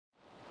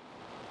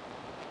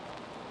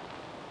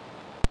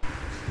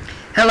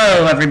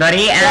Hello,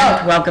 everybody,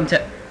 and welcome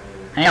to...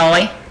 Hey,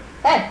 Ollie.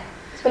 Hey,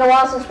 it's been a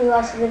while since we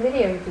last did a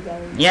video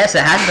together. Yes,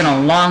 it has been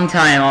a long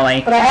time,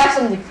 Ollie. But I have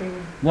something for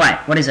you.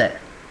 What? What is it?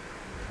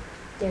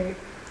 Dirt.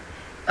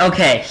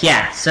 Okay,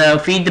 yeah, so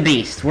Feed the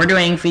Beast. We're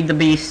doing Feed the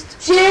Beast.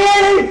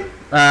 Shit!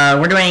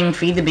 We're doing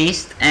Feed the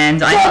Beast,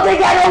 and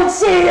I don't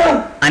see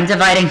you! I'm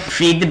dividing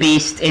Feed the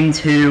Beast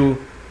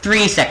into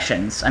 3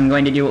 sections. I'm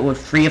going to do it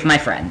with 3 of my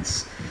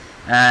friends.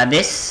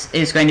 This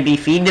is going to be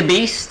Feed the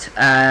Beast,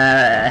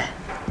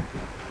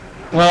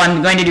 well,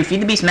 I'm going to do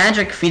Feed the Beast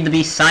Magic, Feed the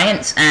Beast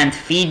Science, and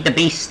Feed the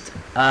Beast,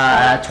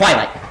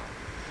 Twilight.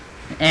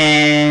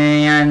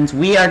 And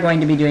we are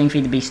going to be doing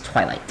Feed the Beast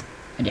Twilight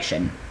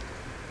Edition.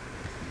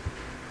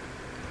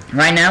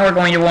 Right now, we're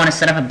going to want to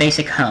set up a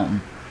basic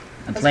home.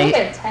 Let's make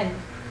it a tent.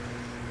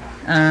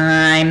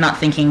 I'm not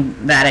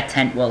thinking that a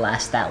tent will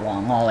last that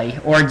long, Ollie,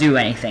 or do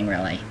anything,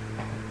 really.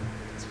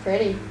 It's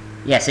pretty.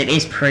 Yes, it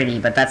is pretty,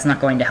 but that's not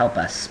going to help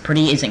us.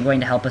 Pretty isn't going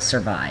to help us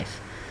survive.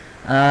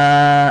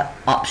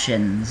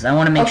 Options. I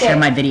want to make sure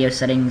my video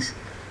settings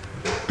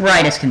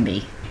bright as can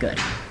be. Good.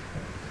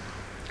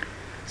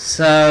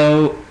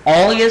 So,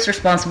 Ollie is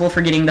responsible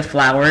for getting the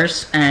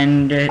flowers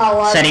and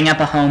setting up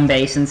a home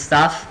base and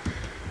stuff.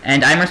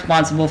 And I'm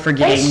responsible for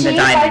getting the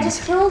diamonds. I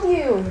just killed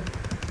you.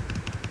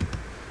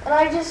 And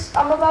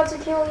I'm about to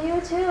kill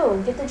you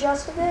too. Get the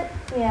gist of it?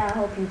 Yeah, I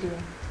hope you do.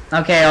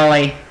 Okay,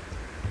 Ollie.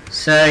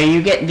 So,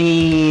 you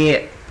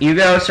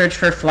go search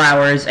for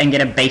flowers and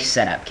get a base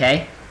set up,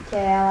 okay?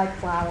 Okay, I like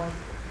flowers.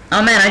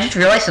 Oh man, I just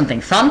realized something.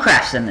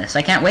 Thumbcraft's in this.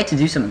 I can't wait to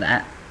do some of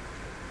that.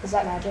 Is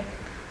that magic?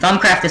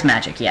 Thumbcraft is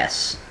magic,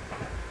 yes.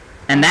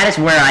 And that is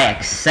where I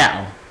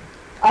excel.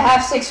 I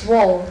have 6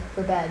 wool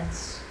for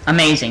beds.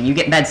 Amazing. You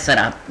get beds set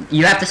up.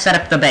 You have to set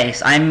up the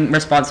base. I'm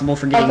responsible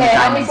for getting the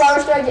diamonds. Okay, how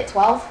many flowers do I get?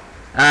 12?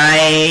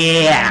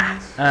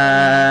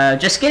 Yeah.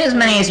 Just get as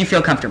many as you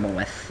feel comfortable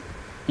with.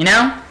 You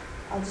know?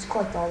 I'll just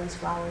collect all these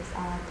flowers.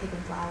 I like picking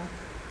flowers.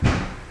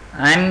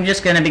 I'm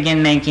just gonna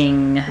begin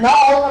making... Not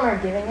all of them are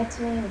giving it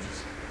to me, which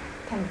is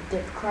kind of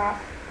dip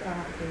crap, but I'm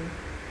not kidding.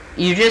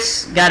 You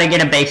just gotta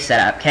get a base set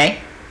up,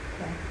 okay?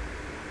 Okay.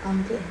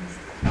 I'm getting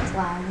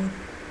flowers.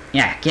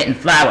 Yeah, getting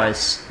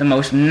flowers. The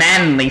most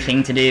manly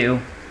thing to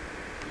do.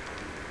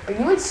 Are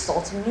you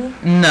insulting me?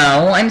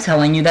 No, I'm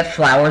telling you that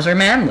flowers are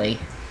manly.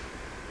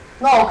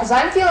 No, because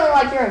I'm feeling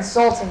like you're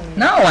insulting me.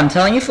 No, I'm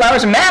telling you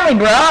flowers are manly,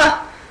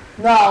 bruh!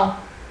 No.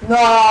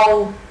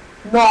 No.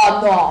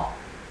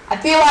 I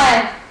feel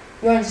like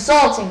you're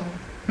insulting me.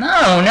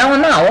 No.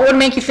 What would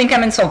make you think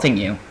I'm insulting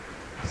you?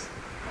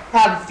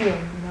 Have a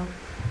feeling,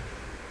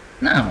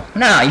 you know?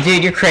 No,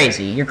 dude, you're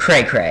crazy. You're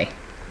cray-cray.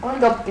 I'm gonna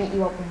go beat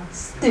you up with my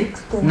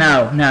sticks.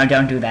 No,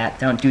 don't do that.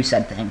 Don't do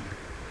said thing.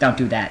 Don't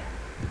do that.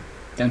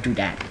 Don't do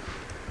that.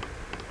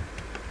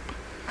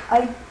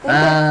 I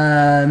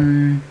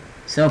think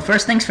so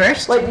first things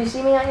first. Wait, do you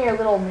see me on your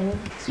little mini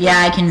screen? Yeah,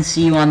 I can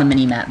see you on the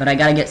mini-map, but I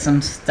gotta get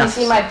some stuff.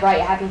 Do you see my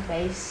bright, happy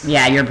face?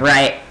 Yeah, your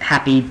bright,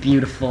 happy,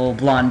 beautiful,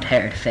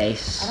 blonde-haired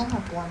face. I don't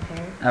have blonde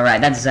hair. Alright,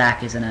 that's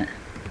Zach, isn't it?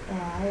 Yeah,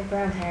 I have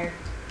brown hair.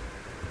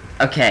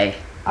 Okay.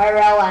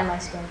 IRL and my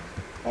skin.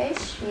 Hey,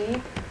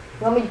 sheep. You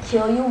want me to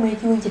kill you,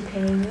 make you into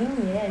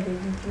penguin? Yeah, baby.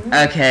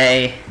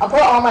 Okay. I'll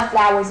put all my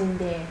flowers in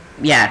there.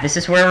 Yeah, this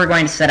is where we're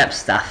going to set up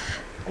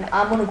stuff. And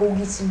I'm gonna go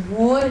get some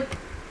wood.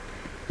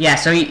 Yeah,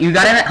 so you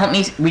gotta help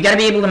me. We gotta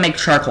be able to make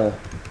charcoal.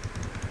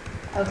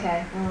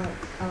 Okay,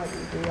 I'll let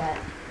you do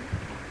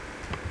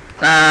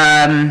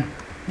that.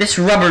 This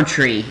rubber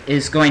tree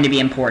is going to be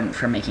important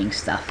for making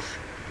stuff,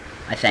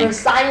 I think. For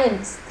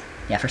science.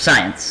 Yeah, for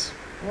science.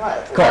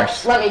 Of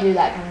course. Let me do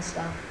that kind of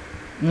stuff.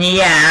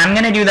 Yeah, I'm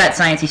gonna do that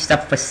sciencey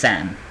stuff with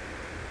Sam.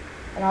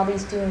 And I'll be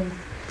doing...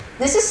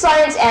 This is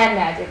science and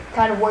magic,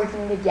 kind of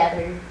working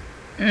together.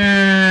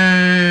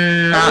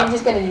 I'm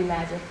just gonna do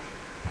magic.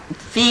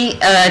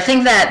 I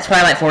think that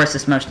Twilight Forest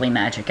is mostly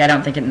magic. I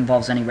don't think it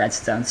involves any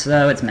redstone,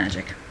 so it's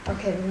magic.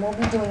 Okay, then we'll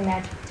be doing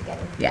magic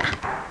together. Yeah.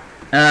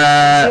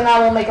 So now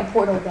we'll make a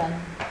portal gun.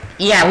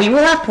 Yeah, we will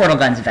have portal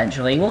guns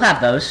eventually. We'll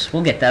have those.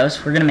 We'll get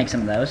those. We're gonna make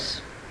some of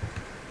those.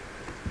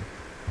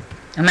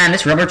 Oh man,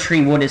 this rubber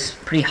tree wood is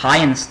pretty high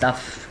and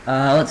stuff.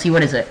 Let's see,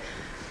 what is it?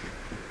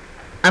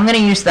 I'm gonna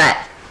use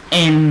that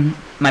in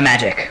my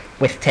magic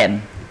with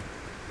Tim.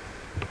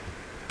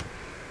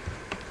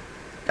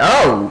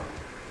 Oh!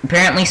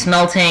 Apparently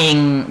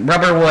smelting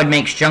rubber wood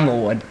makes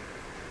jungle wood.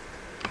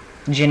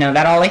 Did you know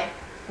that, Ollie?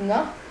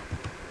 No.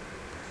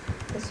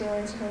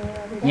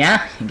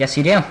 Yeah, I guess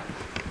you do.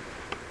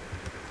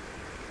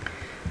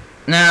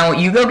 Now,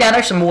 you go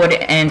gather some wood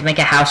and make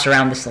a house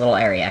around this little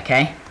area,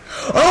 okay?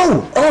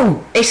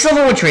 Oh! A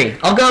silverwood tree!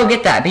 I'll go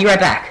get that. Be right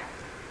back.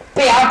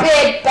 Be a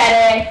big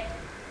Betty!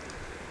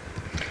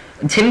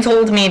 Tim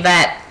told me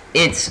that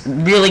it's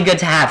really good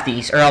to have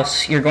these, or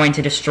else you're going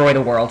to destroy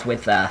the world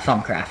with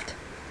Thumbcraft.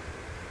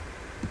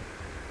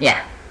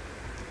 Yeah.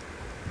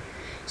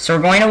 So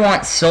we're going to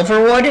want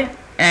silverwood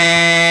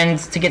and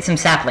to get some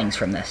saplings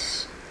from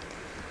this.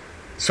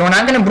 So we're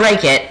not going to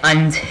break it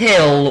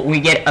until we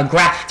get a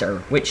grafter,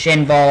 which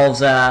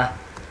involves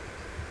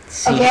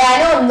See. Okay,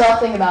 I know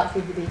nothing about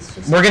Feed the Beast.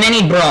 Just We're gonna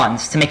need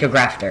bronze to make a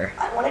grafter.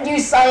 I want to do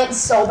science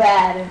so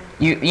bad.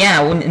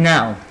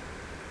 No.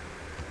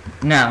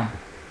 No.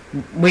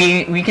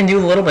 We can do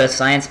a little bit of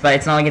science, but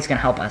it's not like it's gonna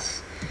help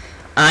us.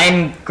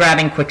 I'm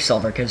grabbing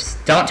Quicksilver, because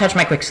don't touch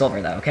my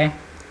Quicksilver, though, okay?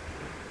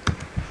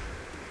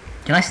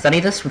 Can I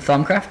study this with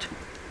Thumbcraft?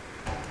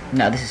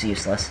 No, this is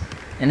useless.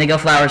 Indigo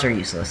flowers are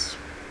useless.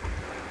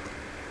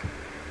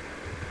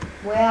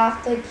 We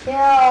have to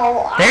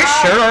kill. There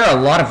sure are a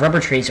lot of rubber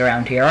trees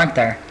around here, aren't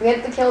there? We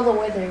have to kill the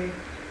Wither.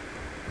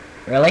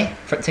 Really?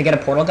 To get a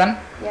portal gun?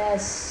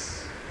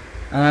 Yes.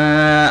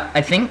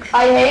 I think...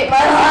 I hate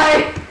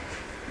my life.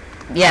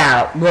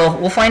 Yeah,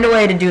 we'll find a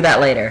way to do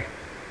that later.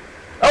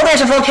 Oh,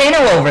 there's a volcano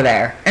over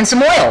there! And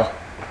some oil!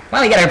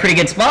 Wow, we got a pretty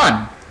good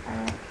spawn. I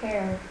don't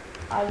care.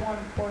 I want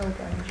a portal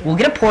gun. Joe. We'll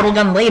get a portal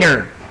gun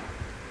later.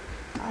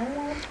 I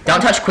want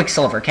Don't touch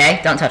Quicksilver,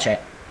 okay? Don't touch it.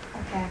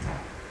 Okay.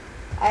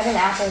 I have an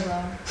apple,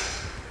 though.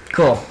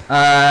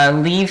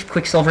 Cool. Leave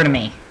Quicksilver to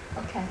me.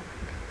 Okay.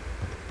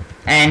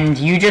 And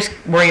you just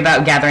worry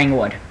about gathering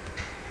wood.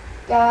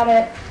 Got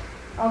it.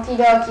 Okie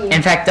dokie.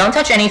 In fact, don't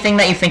touch anything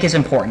that you think is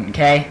important,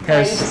 okay? Can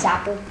I eat this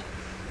apple?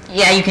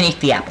 Yeah, you can eat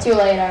the apple. Too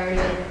late, I already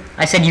ate it.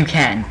 I said you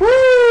can.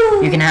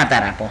 Woo! You can have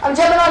that apple. I'm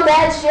jumping on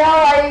beds, Joe.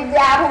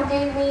 The apple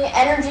gave me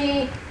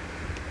energy.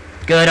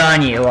 Good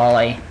on you,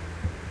 Ollie.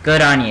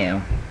 Good on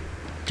you.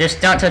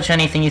 Just don't touch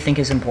anything you think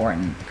is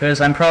important,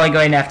 because I'm probably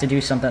going to have to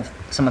do some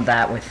of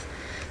that with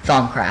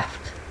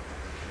Thumbcraft.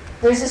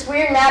 There's this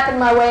weird map in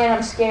my way and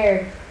I'm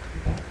scared.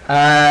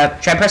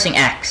 Try pressing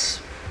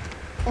X.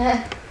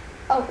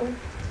 Oh.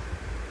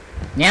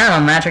 Yeah,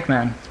 I'm a magic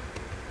man.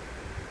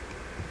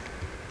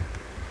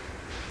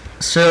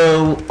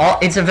 So,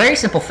 it's a very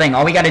simple thing.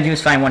 All we gotta do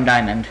is find one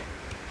diamond.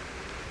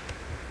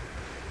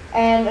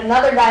 And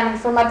another diamond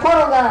for my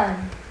portal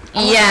gun.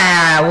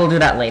 Yeah, we'll do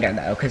that later,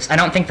 though, because I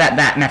don't think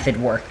that method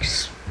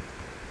works.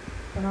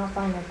 Then I'll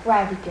find a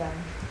gravity gun.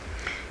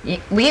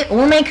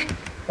 We'll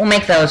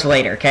make those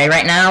later, okay?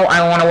 Right now,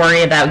 I want to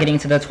worry about getting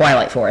to the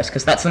Twilight Forest,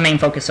 because that's the main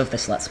focus of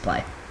this Let's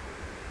Play.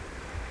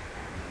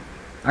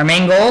 Our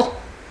main goal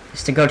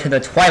is to go to the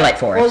Twilight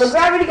Forest. Well, the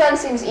gravity gun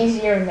seems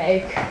easier to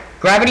make.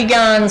 Gravity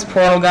guns,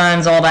 portal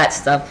guns, all that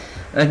stuff.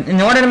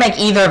 In order to make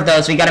either of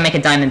those, we gotta make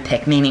a diamond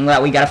pick, meaning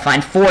that we gotta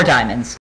find 4 diamonds.